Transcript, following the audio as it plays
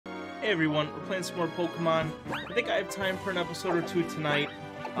Hey everyone, we're playing some more Pokemon. I think I have time for an episode or two tonight.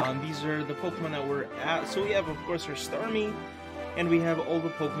 These are the Pokemon that we're at. So we have, of course, our Starmie, and we have all the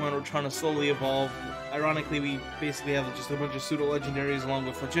Pokemon we're trying to slowly evolve. Ironically, we basically have just a bunch of pseudo-legendaries along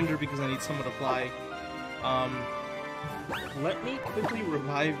with Fletchinder because I need someone to fly. Let me quickly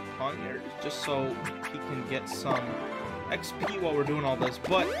revive Ponyard just so he can get some XP while we're doing all this.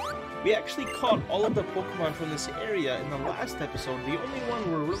 But we actually caught all of the Pokemon from this area in the last episode. The only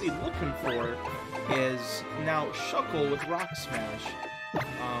one we're really looking for is now Shuckle with Rock Smash.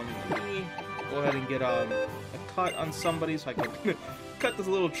 Let me go ahead and get a cut on somebody so I can cut this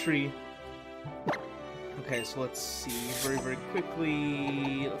little tree. Okay, so let's see very, very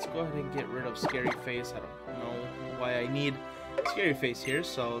quickly. Let's go ahead and get rid of Scary Face. I don't know why I need Scary Face here,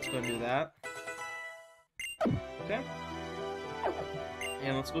 so let's go and do that. Okay.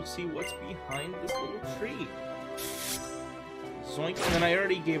 And let's go see what's behind this little tree. Zoink. And then I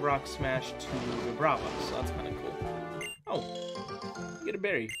already gave Rock Smash to the Brava, so that's kind of cool. Oh, get a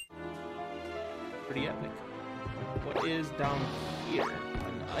berry. Pretty epic. What is down here?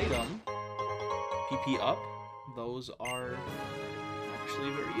 An item. PP up. Those are actually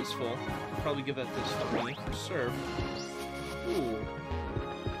very useful. I'll probably give that to Starmie for Surf. Ooh.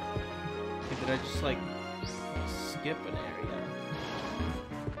 Okay, did I just, like, skip an area?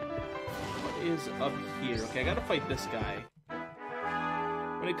 Is up here. Okay, I gotta fight this guy.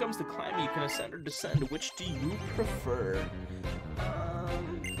 When it comes to climbing, you can ascend or descend. Which do you prefer?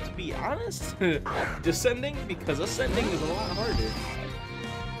 To be honest, descending, because ascending is a lot harder.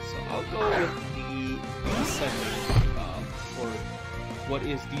 So I'll go with the descending for what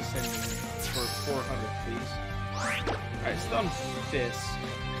is descending for 400, please. Alright, stun this.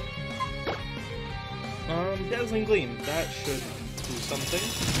 Dazzling Gleam. That should do something.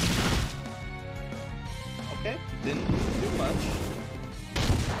 Okay, didn't do much.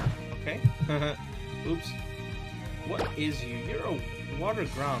 Okay. Oops. What is you? You're a water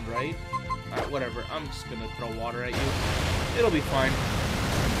ground, right? Alright, whatever. I'm just gonna throw water at you. It'll be fine.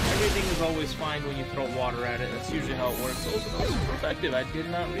 Everything is always fine when you throw water at it. That's usually how it works. Also, that was super effective. I did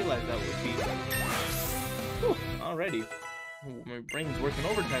not realize that would be. Whew, alrighty. My brain's working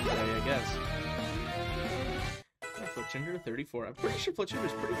overtime today, I guess. Fletchinder 34. I'm pretty sure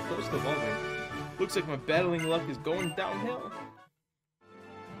Fletchinder's pretty close to evolving. Looks like my battling luck is going downhill.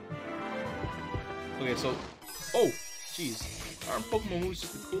 Okay, so... Oh! Jeez. Aren't Pokemon moves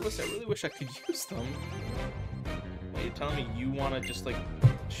just the coolest? I really wish I could use them. Are you telling me you want to just, like,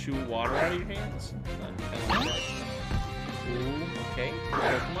 shoot water out of your hands? Ooh, okay.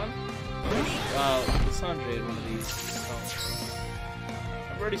 Pokemon. Lissandre had one of these. So.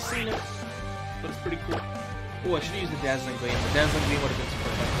 I've already seen it, but it's pretty cool. Oh, I should have used the Dazzling Gleam. The Dazzling Gleam would have been super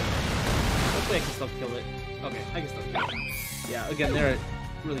effective. Hopefully I can still kill it. Okay, I can still kill it. Yeah, again, there I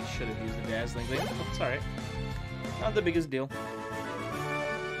really should have used the Dazzling Gleam. It's alright. Not the biggest deal.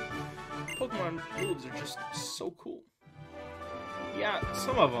 Pokemon moves are just so cool. Yeah,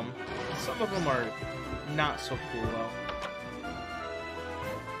 some of them. Some of them are not so cool, though.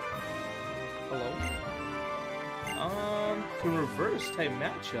 Hello? To reverse type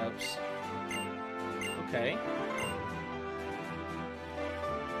matchups. Okay.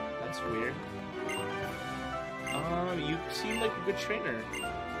 That's weird. You seem like a good trainer.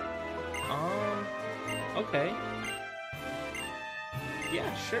 Okay.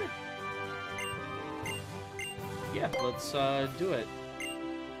 Yeah, sure. Yeah, let's, do it.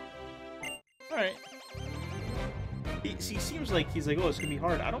 Alright. He seems like he's like, oh, it's gonna be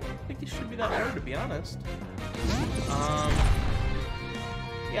hard. I don't think it should be that hard, to be honest.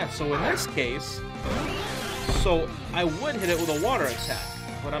 Yeah, so in this case... So, I would hit it with a water attack,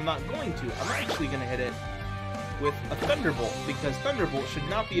 but I'm not going to. I'm actually going to hit it with a Thunderbolt, because Thunderbolt should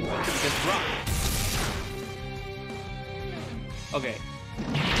not be effective against rock. Okay.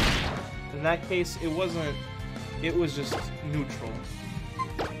 In that case, it wasn't... It was just neutral.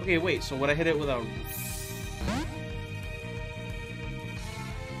 Okay, wait, so would I hit it with a...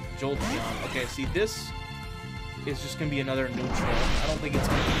 Jolteon. Okay, see, this is just going to be another neutral. I don't think it's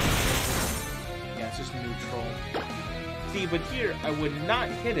going to be... Yeah, it's just neutral. See, but here, I would not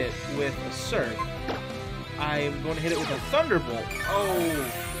hit it with a Surf. I'm going to hit it with a Thunderbolt.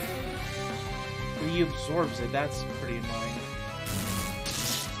 Oh! Reabsorbs it. That's pretty annoying.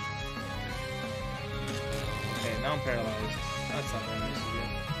 Okay, now I'm paralyzed. That's not very nice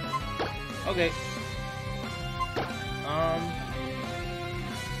again. Okay. Can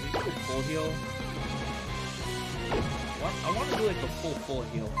we do a full heal? I want to do like a full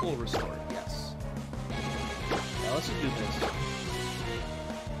heal. Full restore. Yes. Yeah, let's just do this.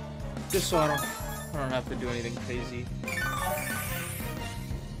 Just so I don't have to do anything crazy.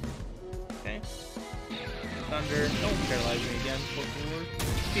 Okay. Thunder. Don't paralyze me again, Pokemon.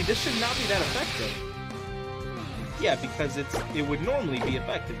 See, this should not be that effective. Yeah, because it would normally be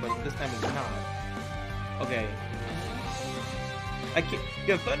effective, but this time it's not. Okay. I can't.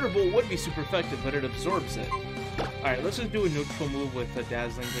 Yeah, Thunderbolt would be super effective, but it absorbs it. Alright, let's just do a neutral move with a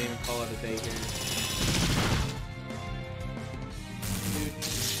Dazzling Gleam and call it a day here. Dude,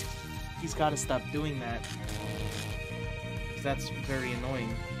 he's gotta stop doing that. Because that's very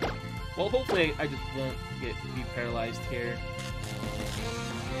annoying. Well, hopefully I just won't be paralyzed here.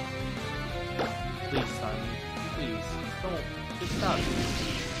 Please, Tommy. Please. Don't. Just stop.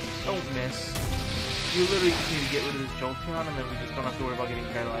 Don't miss. You literally just need to get rid of this Jolteon, and then we just don't have to worry about getting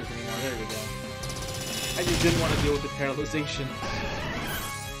paralyzed anymore. There we go. I just didn't want to deal with the paralyzation.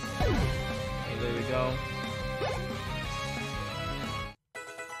 Okay, there we go.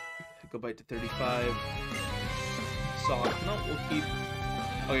 Go bite to 35. Soft. No, we'll keep...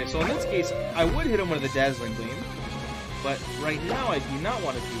 Okay, so in this case, I would hit him with a Dazzling Gleam, but right now I do not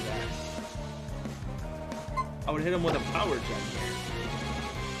want to do that. I would hit him with a Power Gem here.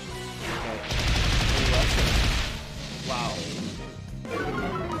 Okay. Wow.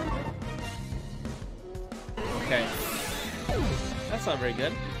 Okay. That's not very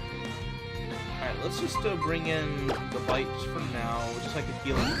good. Alright, let's just bring in the bite for now, just so I can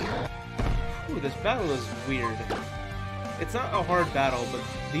heal him. Ooh, this battle is weird. It's not a hard battle, but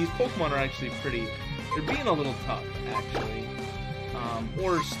these Pokemon are actually pretty... They're being a little tough, actually.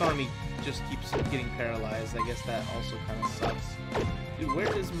 Or Starmie just keeps getting paralyzed. I guess that also kind of sucks. Dude,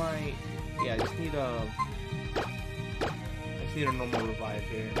 where is my... Yeah, I just need a normal revive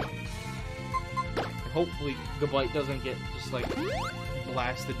here. And hopefully Gabite doesn't get just like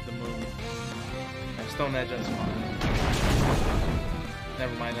blasted to the moon. Stone Edge, that's fine.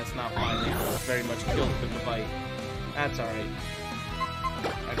 Never mind, that's not fine. It very much killed the Gabite. That's alright.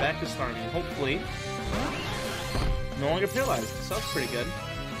 Alright, back to Starmie. Hopefully no longer paralyzed. So that's pretty good.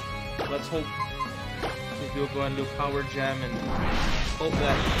 Let's hope we'll go ahead and do Power Gem and hope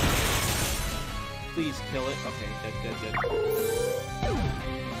that... Please kill it. Okay, good.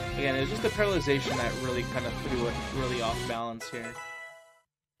 Again, it was just the paralyzation that really kind of threw it really off balance here.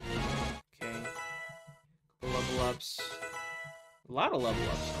 Okay. Level ups. A lot of level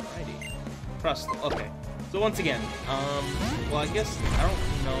ups, alrighty. Crustle, okay. So once again, well I guess, I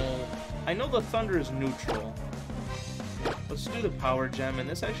don't know. I know the Thunder is neutral. Let's do the Power Gem, and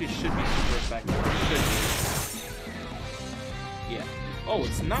this actually should be super effective. It should be. Yeah. Oh,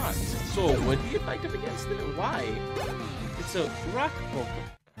 it's not. So it would be effective against it? Why? It's a rock Pokemon.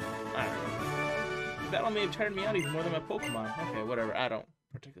 Alright. Battle may have tired me out even more than my Pokemon. Okay, whatever. I don't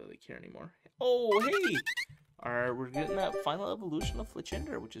particularly care anymore. Oh, hey! Alright, we're getting that final evolution of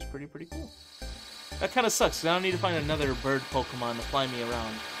Fletchinder, which is pretty cool. That kind of sucks, because I don't need to find another bird Pokemon to fly me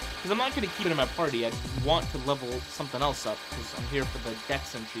around. Because I'm not going to keep it in my party. I want to level something else up, because I'm here for the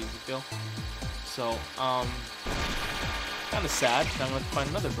Dex entries, you feel? So, kind of sad, because I'm going to find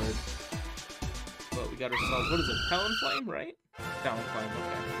another bird. But we got ourselves, what is it, Talonflame, right? Talonflame,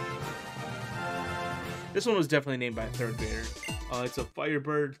 okay. This one was definitely named by a third grader. It's a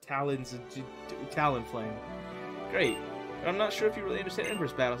Firebird, Talonflame. Great. But I'm not sure if you really understand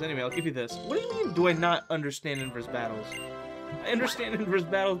inverse battles. Anyway, I'll give you this. What do you mean, do I not understand inverse battles? I understand inverse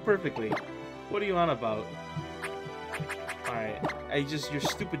battles perfectly. What are you on about? Alright. Your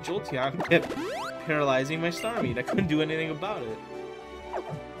stupid Jolteon kept paralyzing my Starmie. I couldn't do anything about it.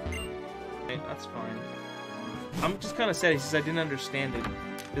 Okay, that's fine. I'm just kind of sad since I didn't understand it.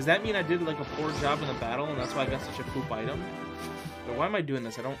 Does that mean I did like a poor job in the battle and that's why I got such a poop item? But why am I doing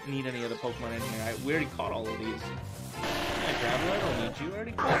this? I don't need any other Pokemon in here. We already caught all of these. I Graveler, I don't need you. I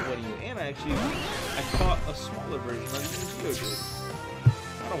already caught one of you. And I caught a smaller version of you.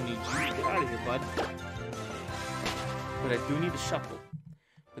 I don't need you. Get out of here, bud. But I do need to shuffle.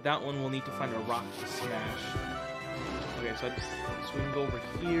 But that one we'll need to find a rock to smash. Okay, so we can go over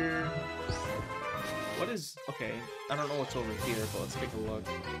here. What is... Okay, I don't know what's over here, but let's take a look.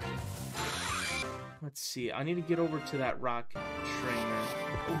 Let's see. I need to get over to that rock trainer.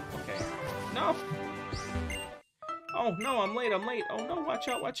 Oh, okay. No! Oh, no, I'm late. Oh, no, watch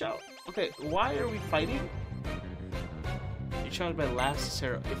out. Okay, why are we fighting? You're challenged by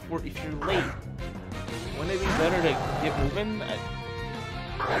Lasticero. If you're late, wouldn't it be better to get moving?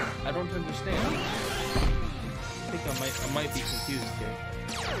 I don't understand. I think I might be confused here.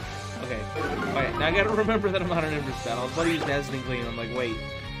 Okay, alright, now I gotta remember that I'm not an Inverse battle. I was about to use Dazzling Gleam, I'm like, wait.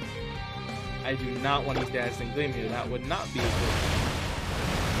 I do not want to use Dazzling Gleam here. That would not be a good.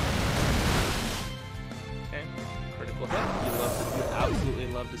 Okay, critical hit. You absolutely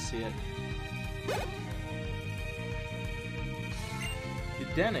love to see it.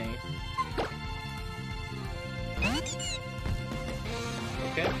 Udene.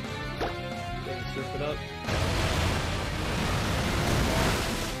 Okay. Surf it up.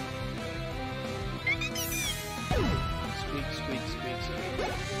 Squeak, squeak, squeak,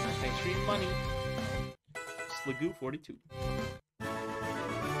 squeak. Thanks for your money. Slagoo 42.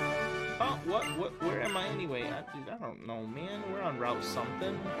 Oh, what, where am I anyway? I don't know, man. We're on route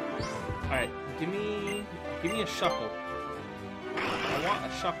something. Alright, give me a shuckle. I want a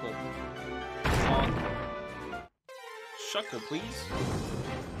shuckle. Shuckle, please.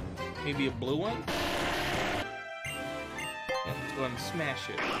 Maybe a blue one? Yeah, let's go ahead and smash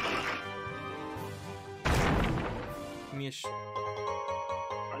it. Give me a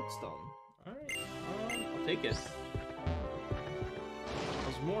Heartstone. Alright, I'll take it. I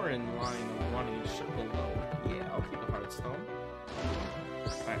was more in line with wanting a shuckle though. Yeah, I'll take a Heartstone.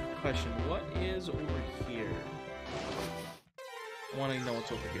 Alright, question. What is over here? I want to know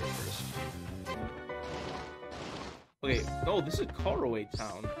what's over here first. Okay, oh, this is Caraway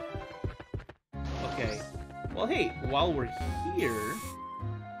Town. Okay. Well, hey, while we're here,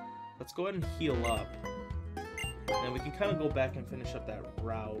 let's go ahead and heal up. And then we can kind of go back and finish up that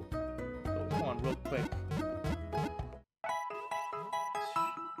route. So, come on, real quick.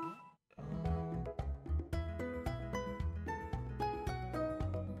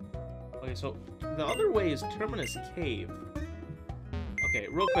 Okay, so the other way is Terminus Cave. Okay,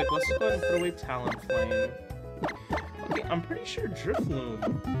 real quick, let's go ahead and put away Talonflame. Okay, I'm pretty sure Drifloon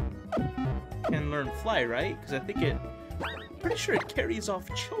can learn Fly, right? Because I think I'm pretty sure it carries off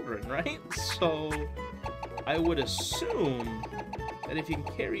children, right? So, I would assume that if you can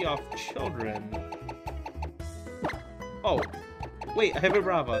carry off children... Oh, wait, I have a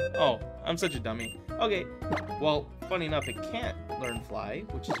Brava. Oh, I'm such a dummy. Okay, well, funny enough, it can't learn Fly,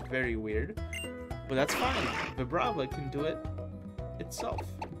 which is very weird. But that's fine. Vibrava can do it itself.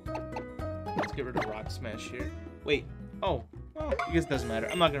 Let's get rid of Rock Smash here. Wait. Oh. Well, I guess it doesn't matter.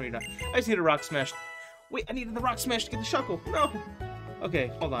 I'm not gonna read that. I just need a Rock Smash. Wait, I needed the Rock Smash to get the Shuckle. No!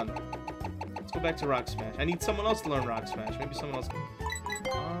 Okay, hold on. Let's go back to Rock Smash. I need someone else to learn Rock Smash. Maybe someone else can...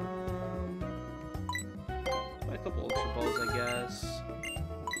 Buy a couple Ultra Balls, I guess.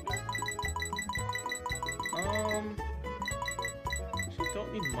 Actually,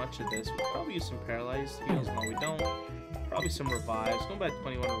 don't need much of this. We'll probably use some Paralyzed Heals. No, we don't. Probably some Revives. Going back to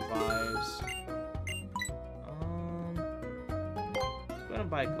 21 Revives. Let's go ahead and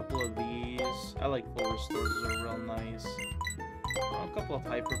buy a couple of these. I like full restores. Those are real nice. A couple of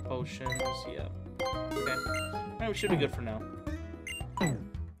Hyper Potions. Yeah. Okay. Alright, we should be good for now.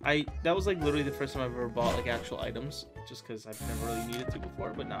 That was like literally the first time I've ever bought like actual items. Just because I've never really needed to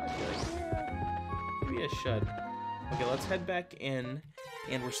before. But now I feel like maybe I should. Okay, let's head back in.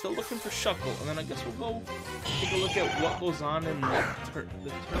 And we're still looking for Shuckle, and then I guess we'll go take a look at what goes on in the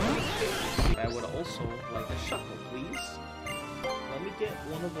tournament phase. I would also like a Shuckle, please. Let me get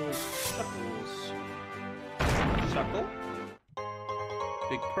one of those Shuckles. Shuckle?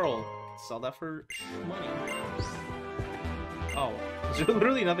 Big Pearl. Sell that for money. Oh, is there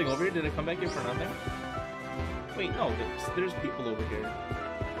literally nothing over here? Did I come back here for nothing? Wait, no, there's people over here.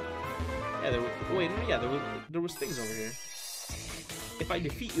 Yeah, there was things over here. If I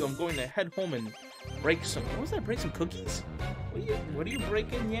defeat you, I'm going to head home and break some... What was that? Break some cookies? What are you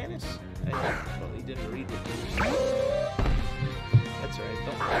breaking, Yanis? I totally didn't read what you were saying. That's alright,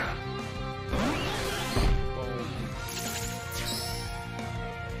 don't...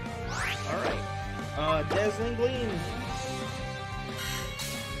 Alright. Dazzling Gleam.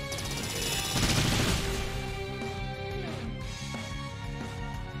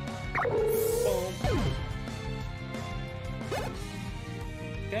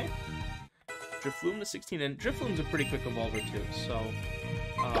 Okay. Drifloon to 16, and Drifloon's a pretty quick evolver too, so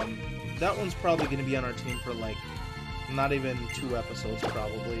that one's probably going to be on our team for like not even 2 episodes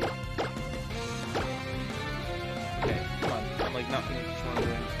probably. Okay, come on. I'm like not going to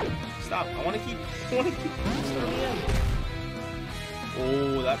stop. I want to keep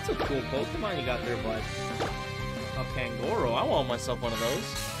Oh, that's a cool Pokemon you got there, bud. A Pangoro. I want myself one of those.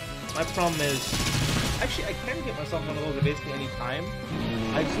 My problem is, actually, I can get myself one of those at basically any time.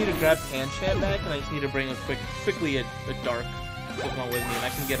 I just need to grab Pancham back, and I just need to bring quickly a dark Pokemon with me, and I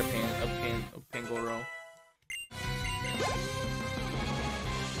can get a Pangoro.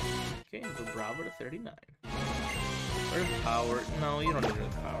 Okay, the Bravo to 39. Earth Power. No, you don't need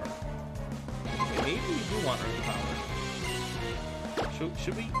Earth Power. Okay, maybe we do want Earth Power.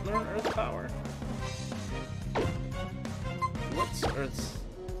 Should we learn Earth Power? What's Earth's...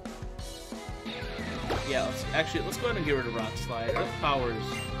 Yeah, let's go ahead and get rid of Rock Slide. Earth Power is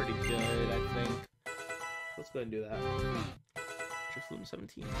pretty good, I think. Let's go ahead and do that. Drifloon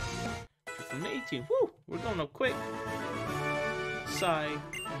 17. Drifloon 18. Woo! We're going up quick. Sigh.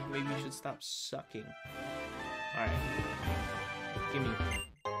 Maybe you should stop sucking. Alright. Give me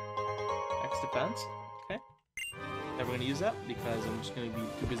X defense. Okay. Never gonna use that because I'm just gonna be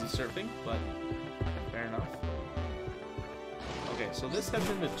too busy surfing, but fair enough. Okay, so this has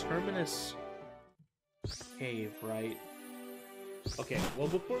been the Terminus Cave, right? Okay, well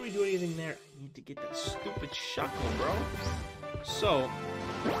before we do anything there, I need to get that stupid Shuckle, bro. So,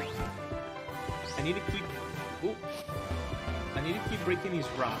 I need to keep... Ooh. I need to keep breaking these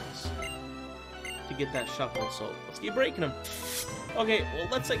rocks to get that Shuckle, so let's keep breaking them. Okay, well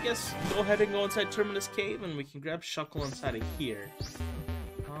let's, I guess, go ahead and go inside Terminus Cave, and we can grab Shuckle inside of here.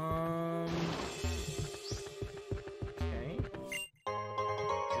 Okay.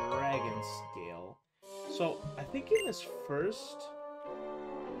 Dragon Scale. So, I think in this first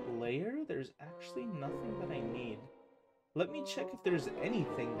layer, there's actually nothing that I need. Let me check if there's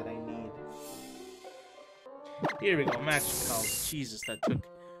anything that I need. Here we go, magic pals. Jesus, that took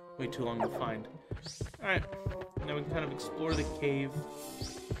way too long to find. Alright, now we can kind of explore the cave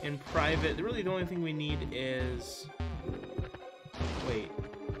in private. Really, the only thing we need is... Wait.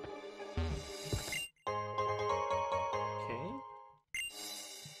 Okay.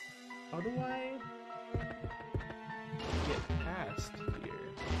 How do I get past here?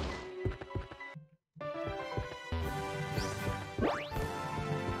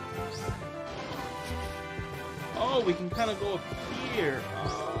 Oh, we can kind of go up here.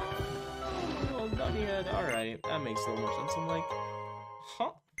 Oh, not yet. Alright, that makes a little more sense. I'm like,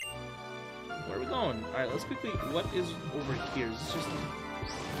 huh? Where are we going? Alright, let's quickly... What is over here? Is this just...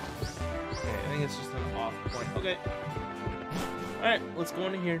 Okay, I think it's just an off point. Okay. Alright, let's go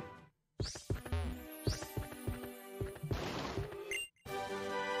into here.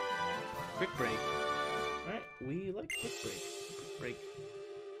 Quick break. Alright, we like quick break. Quick break.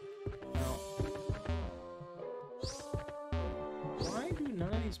 Now... Why do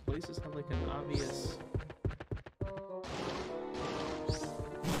none of these places have like an obvious...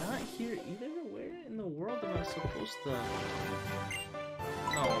 Not here either? Where in the world am I supposed to...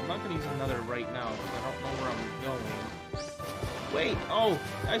 No, I'm not gonna use another right now because I don't know where I'm going. Wait! Oh!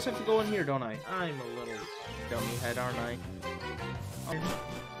 I just have to go in here, don't I? I'm a little dummy head, aren't I?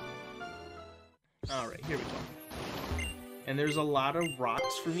 Alright, here we go. And there's a lot of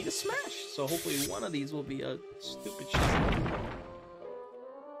rocks for me to smash, so hopefully one of these will be a stupid shot.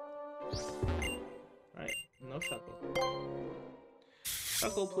 Alright, no Shuckle.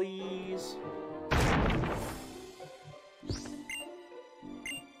 Shuckle, please.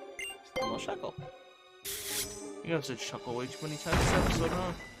 Still no Shuckle. You guys said Shuckle way too many times this episode,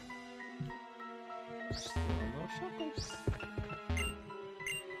 huh? Still no Shuckles.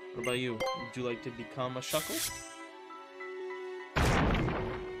 What about you? Would you like to become a Shuckle?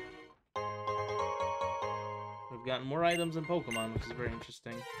 We've gotten more items in Pokemon, which is very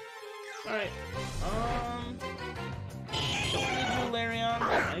interesting. Alright, don't need you, Larion.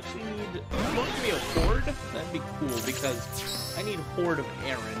 I actually need... Don't give me a Horde? That'd be cool, because I need Horde of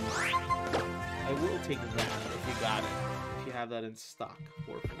Aaron. I will take that if you got it. If you have that in stock,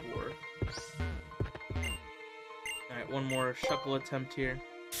 por favor. Alright, one more Shuckle attempt here.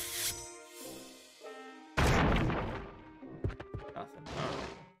 Nothing. Alright.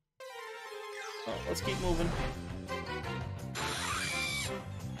 So, let's keep moving.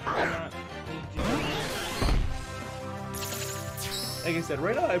 Like I said,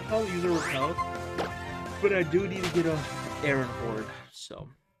 right now I'd probably use a Repel, but I do need to get a Aaron Horde, so.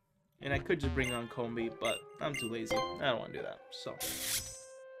 And I could just bring on Combi, but I'm too lazy. I don't want to do that, so.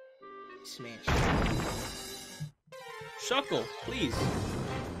 Smash. Shuckle, please.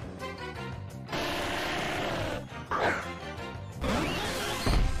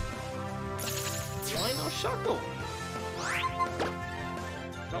 Why no Shuckle?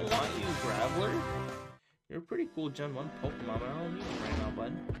 I don't want you, Graveler. You're a pretty cool Gen 1 Pokemon, but I don't need you right now,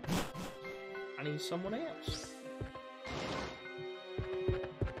 bud. I need someone else.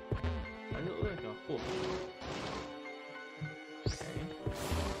 Why does it look like a hook? Okay.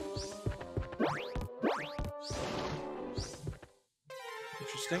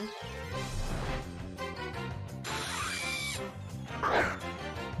 Interesting.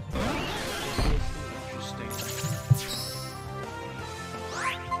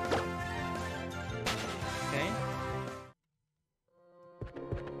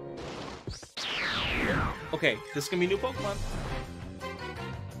 Okay, this is gonna be new Pokemon.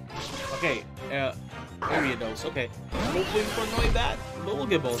 Okay, Ariados. Okay, hopefully we can annoy that, but we'll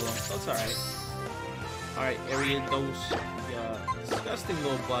get both of them, so it's alright. Alright, Ariados, you disgusting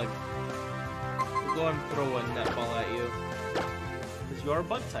little bug. We'll go ahead and throw a netball at you. Because you are a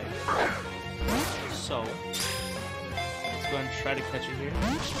bug type. So, let's go ahead and try to catch it here.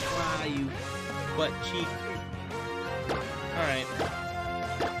 Ah, you butt cheek. Alright.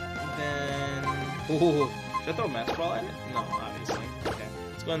 Then... Oh, should I throw a Master Ball at it? No, obviously. Okay.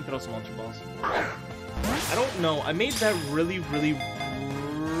 Let's go ahead and throw some Ultra Balls. I don't know. I made that really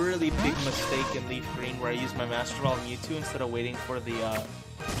big mistake in Leaf Green where I used my Master Ball on Mewtwo instead of waiting for the,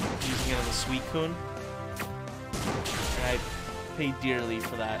 using it on the Suicune. And I paid dearly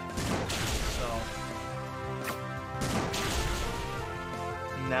for that. So...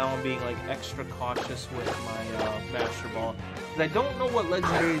 now I'm being, like, extra cautious with my, Master Ball. Because I don't know what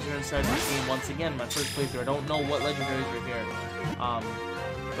legendaries are inside this game. Once again, my first playthrough, I don't know what legendaries are here.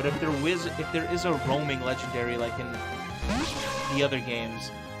 But if there is a roaming legendary, like in the other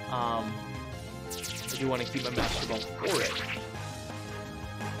games, I do want to keep my Master Ball for it.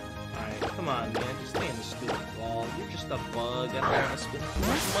 Alright, come on, man. Just stay in the stupid ball. You're just a bug. I don't want to spend too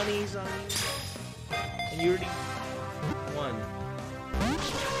much monies on you. And you already won.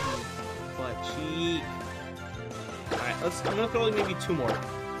 But cheap. Alright, I'm gonna throw like maybe 2 more.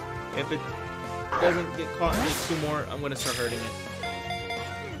 If it doesn't get caught in like 2 more, I'm gonna start hurting it.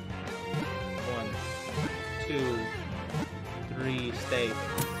 1, 2, 3, stay.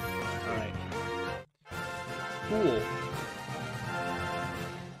 Alright. Cool.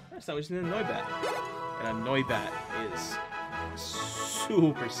 Next time we just need a Noibat. And a Noibat is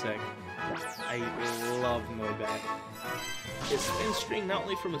super sick. I love Noibat. It spins string not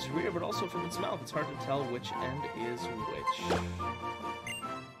only from its rear, but also from its mouth. It's hard to tell which end is which.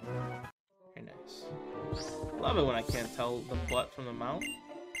 Very nice. Love it when I can't tell the butt from the mouth.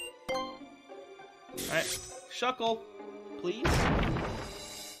 Alright, Shuckle, please.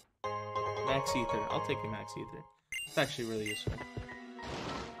 Max Ether. I'll take a Max Ether. It's actually really useful.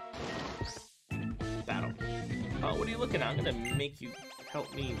 Battle. Oh, what are you looking at? I'm gonna make you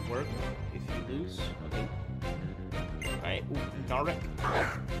help me work if you lose. Okay. Alright, Narek.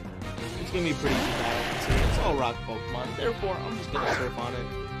 It's gonna be pretty bad considering it's all rock Pokemon. Therefore, I'm just gonna surf on it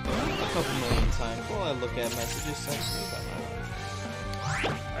a couple million times while I look at messages sent to me by my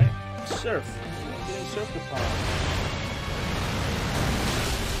wife. Alright, surf. I'm getting surfed upon.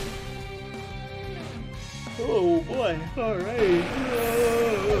 Oh boy, alright.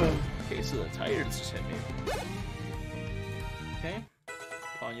 Okay, so the Tyrants just hit me. Okay.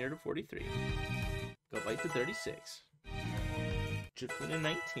 Pawniard to 43. Go bite to 36. Drifloon to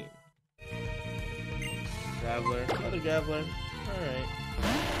 19. Graveler. Another Graveler. Alright.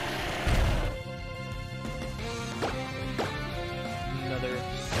 Another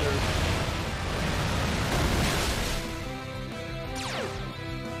Surf.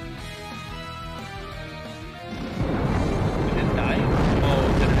 Did it die? Oh,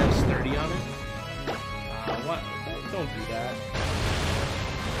 did it have 30 on it? What? Don't do that.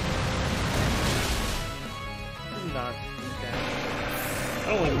 Not that. I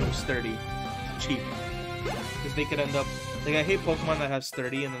don't want to lose 30. It's cheap. Because they could end up... Like, I hate Pokemon that has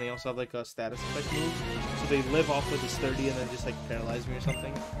 30 and then they also have, like, a status effect move. So they live off of this 30 and then just, like, paralyze me or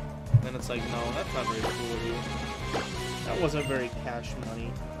something. And then it's like, no, that's not very cool of you. That wasn't very cash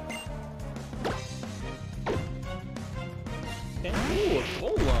money. Okay. Ooh, a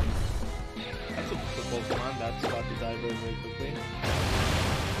Golem. That's a good Pokemon. That's about to die very, very quickly.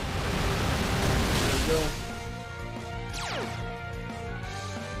 There we go.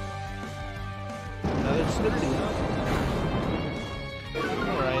 Another 30, huh?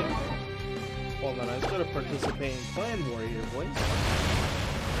 Alright. Hold on, I was gonna participate in Clan War here, boys.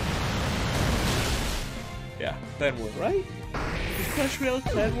 Yeah, Clan War, right? Is Clash Royale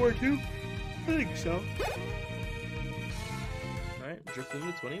Clan War too? I think so. Alright,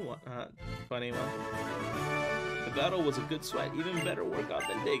 Drifloon to 21. The battle was a good sweat, even better workout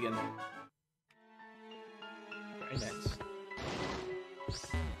than digging. Very nice.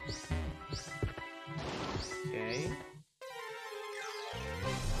 Okay.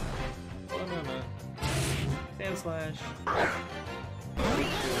 Banana. Sand Slash. I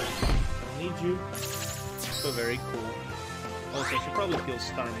need you. So very cool. Also, I should probably heal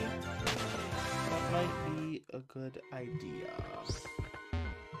Starmie. That might be a good idea.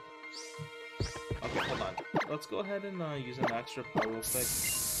 Okay, hold on. Let's go ahead and use an extra power real quick.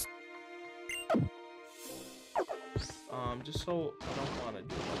 Just so I don't want to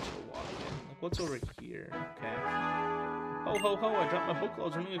do a bunch of walking. Like, what's over here? Okay. Ho ho ho! I dropped my book while I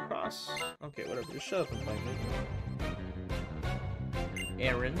was running across. Okay, whatever. Just shut up and fight me.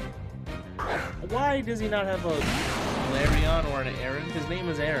 Aaron. Why does he not have a Larion or an Aaron? His name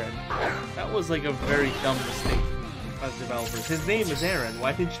is Aaron. That was like a very dumb mistake by the developers. His name is Aaron.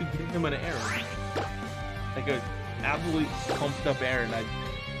 Why didn't you give him an Aaron? Like a absolutely pumped up Aaron.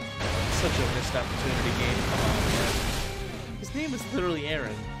 Such a missed opportunity game. Come on, man. His name is literally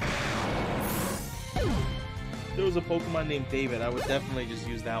Aaron. If there was a Pokemon named David, I would definitely just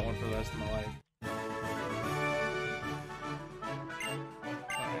use that one for the rest of my life.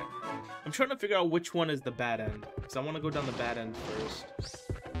 Alright. I'm trying to figure out which one is the bad end, because I want to go down the bad end first.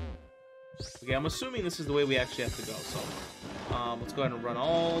 Okay, I'm assuming this is the way we actually have to go, so let's go ahead and run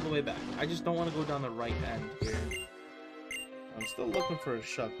all the way back. I just don't want to go down the right end here. I'm still looking for a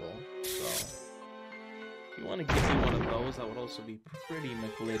Shuckle, so if you want to give me one of those, that would also be pretty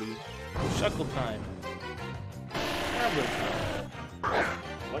McLitty. Shuckle time. Traveler time.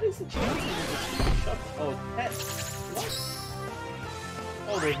 What is the chances of this Shuckle? Oh, pet. What?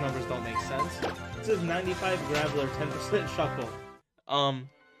 All those numbers don't make sense. It says 95 Graveler, 10% Shuckle.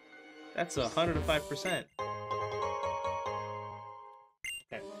 That's 105%.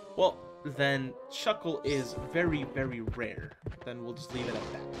 Okay. Well, then Shuckle is very, very rare. Then we'll just leave it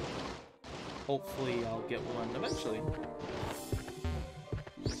at that. Hopefully I'll get one eventually.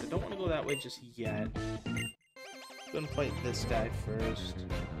 So I don't want to go that way just yet. I'm gonna fight this guy first.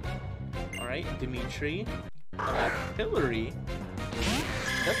 Alright, Dimitri. Artillery.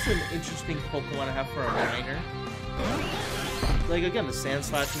 That's an interesting Pokemon to have for a miner. Like, again, the Sand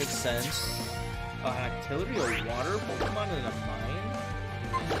Slash makes sense. Artillery, a water Pokemon in a mine?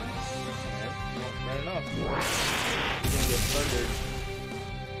 Alright, well, fair enough. He's gonna get thundered.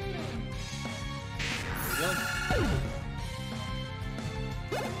 There we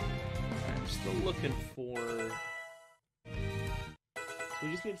go. I'm still looking for... So we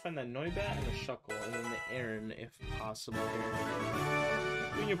just need to find that Noibat and the Shuckle, and then the Aaron, if possible here.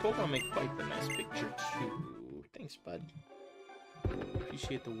 You and your Pokemon make quite the nice picture, too. Thanks, bud.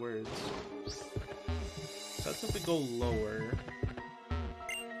 Appreciate the words. So that's if we go lower.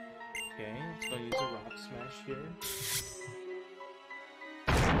 Okay, let's go use a Rock Smash here.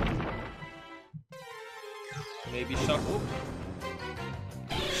 Maybe Shuckle?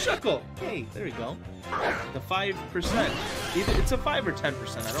 Shuckle! Hey, there we go. The 5%. Either it's a 5 or 10%,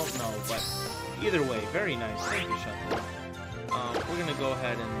 I don't know, but either way, very nice. Thank you, Shuckle. We're gonna go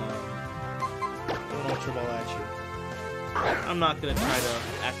ahead and Ultra Ball at you. I'm not gonna try to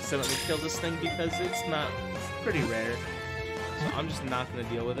accidentally kill this thing because it's pretty rare. So I'm just not gonna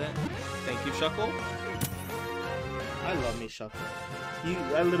deal with it. Thank you, Shuckle. I love me Shuckle. You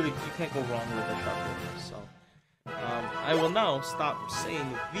can't go wrong with a Shuckle. So I will now stop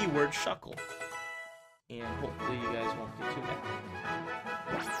saying the word Shuckle. And hopefully you guys won't get too mad.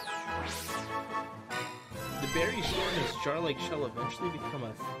 The berry stored in its jar-like shell eventually become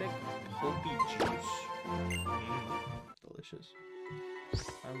a thick, pulpy juice. Delicious.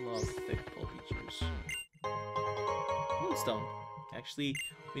 I love thick, pulpy juice. Moonstone. Actually,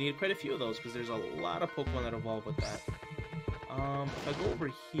 we need quite a few of those because there's a lot of Pokemon that evolve with that. If I go over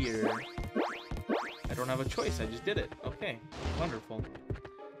here, I don't have a choice. I just did it. Okay, wonderful.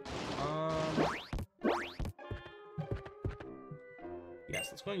 Yes,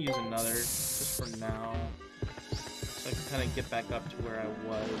 let's go and use another just for now, so I can kind of get back up to where I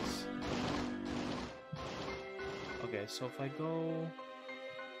was. Okay, so if I go...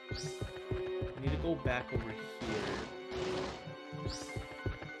 I need to go back over here. I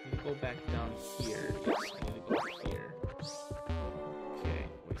need to go back down here. Yes, I need to go here. Okay,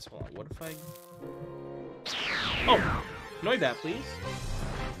 wait, so hold on. What if I... Oh! Noibat, please!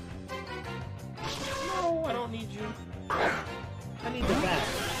 No, I don't need you. I need the bat.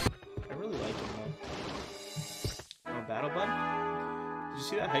 I really like him, though. Oh, Battle Bud? Did you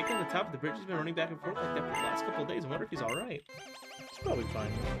see that hike on the top of the bridge? He's been running back and forth like that for the last couple of days. I wonder if he's alright. He's probably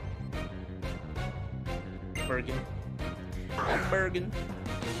fine. Bergen. Bergen.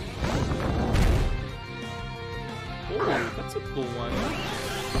 Oh, that's a cool one.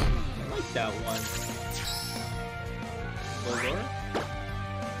 I like that one. Bulldor?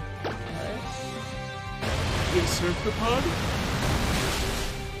 Alright. Yes, Surfapod?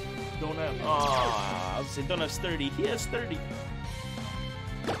 Don't have... I was saying don't have sturdy. He has sturdy.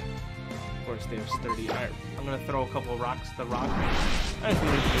 Of course, they have sturdy. Alright, I'm gonna throw a couple rocks at the rock. I think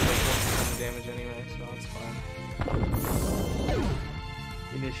we're gonna do like 1% damage anyway, so that's fine.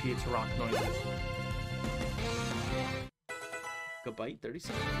 Initiates rock noises. Good bite, 30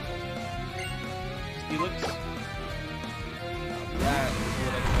 seconds. Steelix. That is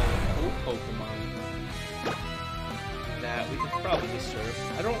what I call a cool Pokemon. That we could probably surf.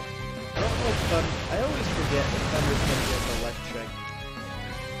 I don't know if Thunder... I always forget that Thunder's gonna get electric.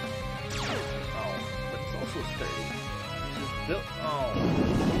 Oh, but it's also sturdy. It's built... Oh.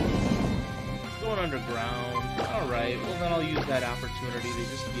 It's going underground. Alright, well then I'll use that opportunity to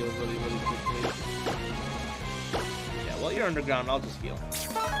just heal really, really quickly. Yeah, while you're underground, I'll just heal.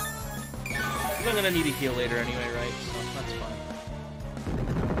 Because I'm gonna need a heal later anyway, right? So that's fine.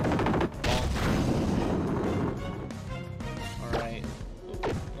 Alright.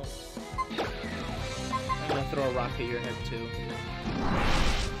 I'm gonna throw a rock at your head too. It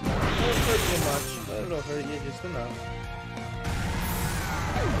won't hurt you much, but it'll hurt you just enough.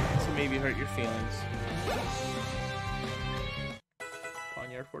 So maybe hurt your feelings.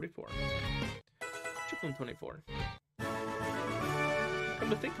 Ponyard 44. Chicken 24. Come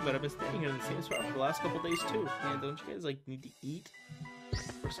to think of it, I've been standing here in the same spot for the last couple days too. Man, don't you guys like need to eat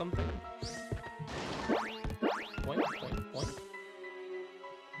or something? Point, point, point.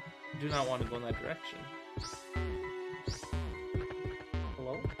 Do not want to go in that direction.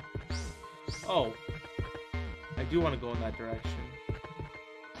 Hello? Oh, I do want to go in that direction.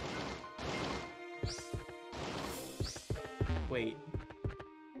 Wait.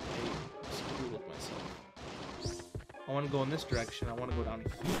 I screwed with myself. I want to go in this direction. I want to go down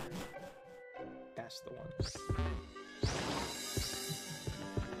here. That's the one.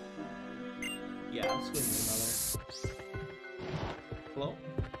 Yeah, let's go into another. Hello?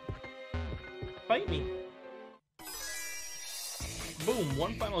 Fight me! Boom!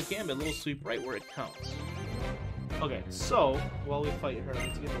 One final gambit, little sweep right where it counts. Okay, so, while we fight her,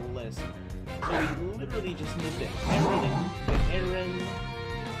 let's get the list. So we literally just need the Aaron,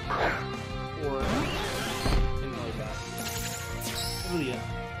 or anything like that. Really it.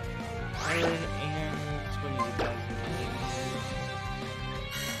 Iron and which one you guys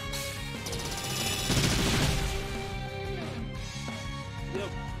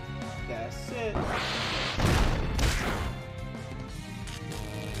Yep. That's it.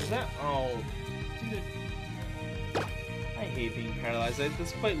 Is that oh dude. I hate being paralyzed.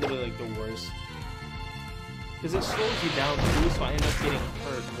 That's quite literally like the worst. Because it slows you down too, so I end up getting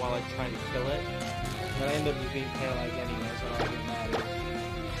hurt while I try to kill it. But I end up just being paralyzed anyway, so I don't even matter.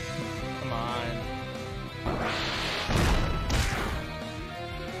 Come on.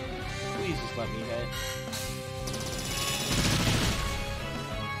 Please just let me hit.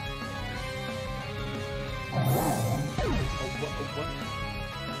 What?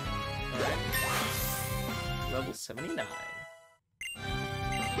 Alright. Level 79.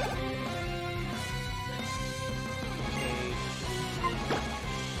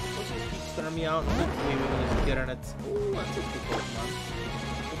 Start me out, and hopefully we can just get an attack. Oh, that's a good Pokemon.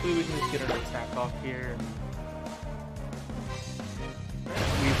 Hopefully we can just get an attack off here.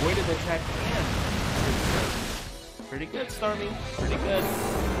 And we avoided the attack and pretty good, Starmie. Pretty good.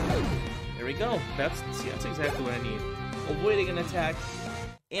 There we go. That's exactly what I need. Avoiding an attack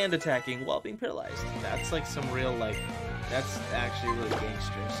and attacking while being paralyzed. That's like some real that's actually really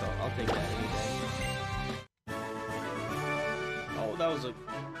gangster. So I'll take that any day. Oh, that was a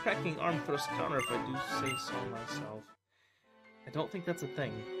cracking arm thrust counter, if I do say so myself. I don't think that's a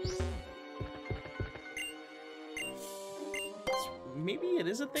thing. Maybe it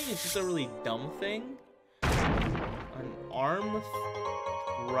is a thing, it's just a really dumb thing. An arm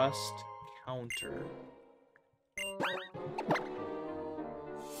thrust counter.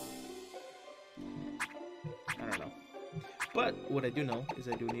 I don't know. But what I do know is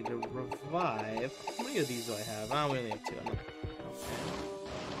I do need to revive. How many of these do I have? We only have 2.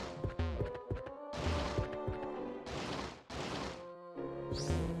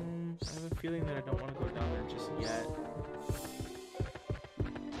 I have a feeling that I don't want to go down there just yet.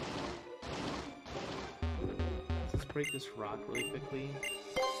 Let's break this rock really quickly.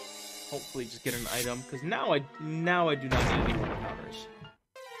 Hopefully just get an item, because now I do not need any more encounters.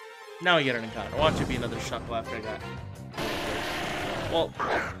 Now I get an encounter. Watch it be another shuckle after I got. Well,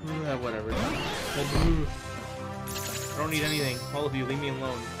 whatever. I don't need anything. All of you, leave me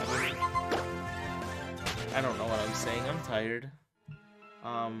alone. I don't know what I'm saying. I'm tired.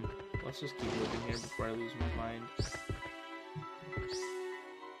 Let's just keep moving here before I lose my mind.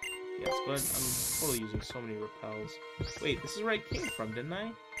 Yeah, let's go ahead. I'm totally using so many repels. Wait, this is where I came from, didn't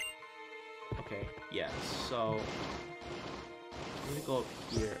I? Okay, yeah, so I'm gonna go up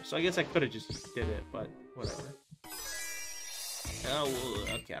here. So I guess I could have just did it, but whatever. Oh,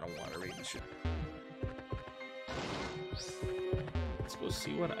 okay, I don't want to read this shit. Let's go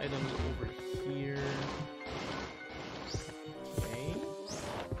see what items over here. Okay.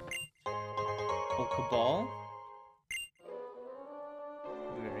 Pokeball.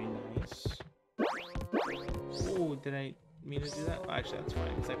 Very nice. Oh, did I mean to do that? Oh, actually, that's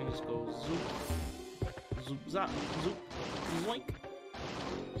fine, because I can just go zoop. Zoop, zap, zoop, zoink.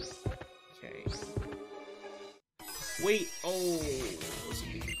 Okay. Wait, oh.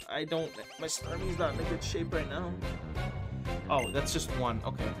 I don't. My Starmie's not in a good shape right now. Oh, that's just one.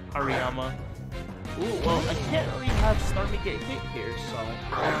 Okay. Hariyama. Ooh, well, I can't really have Starmie get hit here, so.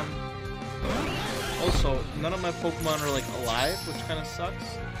 so none of my Pokemon are like alive, which kind of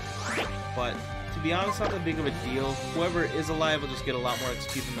sucks. But to be honest, not that big of a deal. Whoever is alive will just get a lot more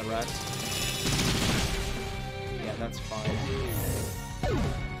XP than the rest. Yeah, that's fine.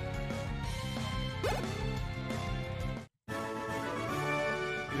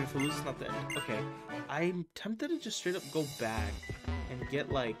 Even if we lose, it's not the end. Okay, I'm tempted to just straight up go back and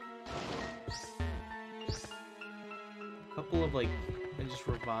get like a couple of like, and just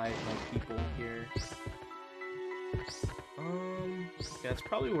revive my people here. Okay, that's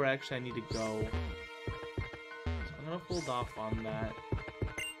probably where actually I need to go. So I'm gonna hold off on that.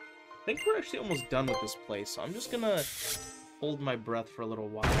 I think we're actually almost done with this place, so I'm just gonna hold my breath for a little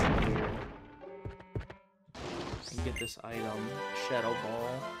while here. And get this item, Shadow Ball.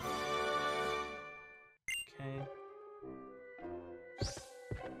 Okay.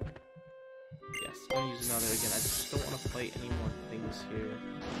 Yes, I'm gonna use another again. I just don't want to fight any more things here.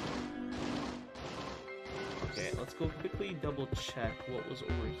 Okay, let's go quickly double check what was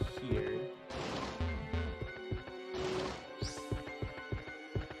over here.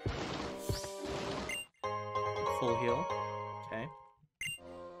 Full heal. Okay.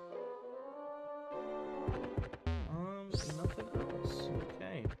 Nothing else.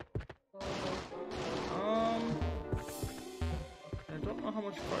 Okay. I don't know how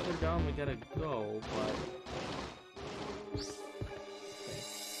much farther down we gotta go, but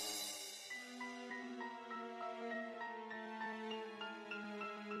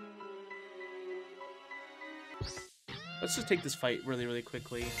let's just take this fight really, really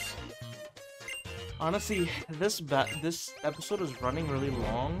quickly. Honestly, this episode is running really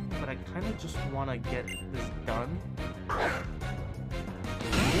long, but I kind of just want to get this done. Ooh,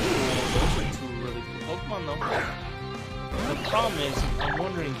 those are two really cool Pokemon, though. The problem is, I'm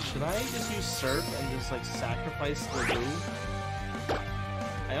wondering, should I just use Surf and just, like, sacrifice Slagoo?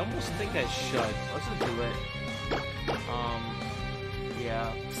 I almost think I should. Let's just do it.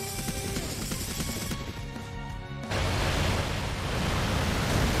 Yeah.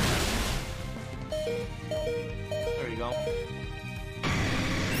 There we go.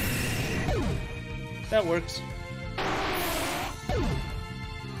 That works.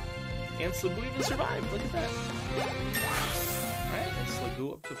 And Slagoo even survived. Look at that. Alright, and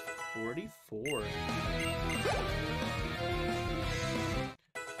Slagoo up to 44.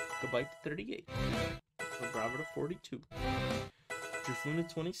 Goodbye to 38. Bravo to 42. Drifloon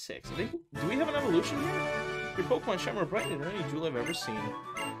to 26. I think, do we have an evolution here? Your Pokemon Shimmer Brighten than any jewel I've ever seen.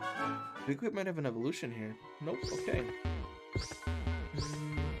 I think we might have an evolution here. Nope, okay.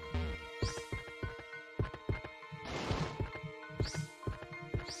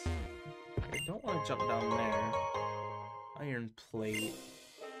 I don't want to jump down there. Iron Plate.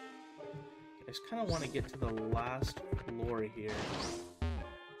 I just kind of want to get to the last floor here.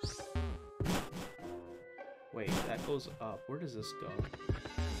 Wait, that goes up. Where does this go?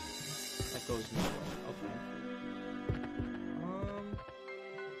 That goes nowhere. Okay.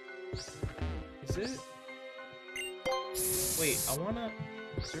 Is it? Wait, I wanna...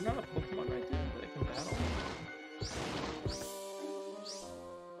 Is there not a Pokemon right there that I can battle?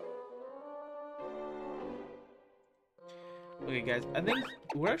 Okay, guys, I think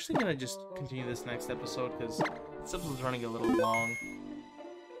we're actually gonna just continue this next episode because this episode's running a little long.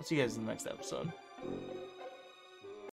 I'll see you guys in the next episode.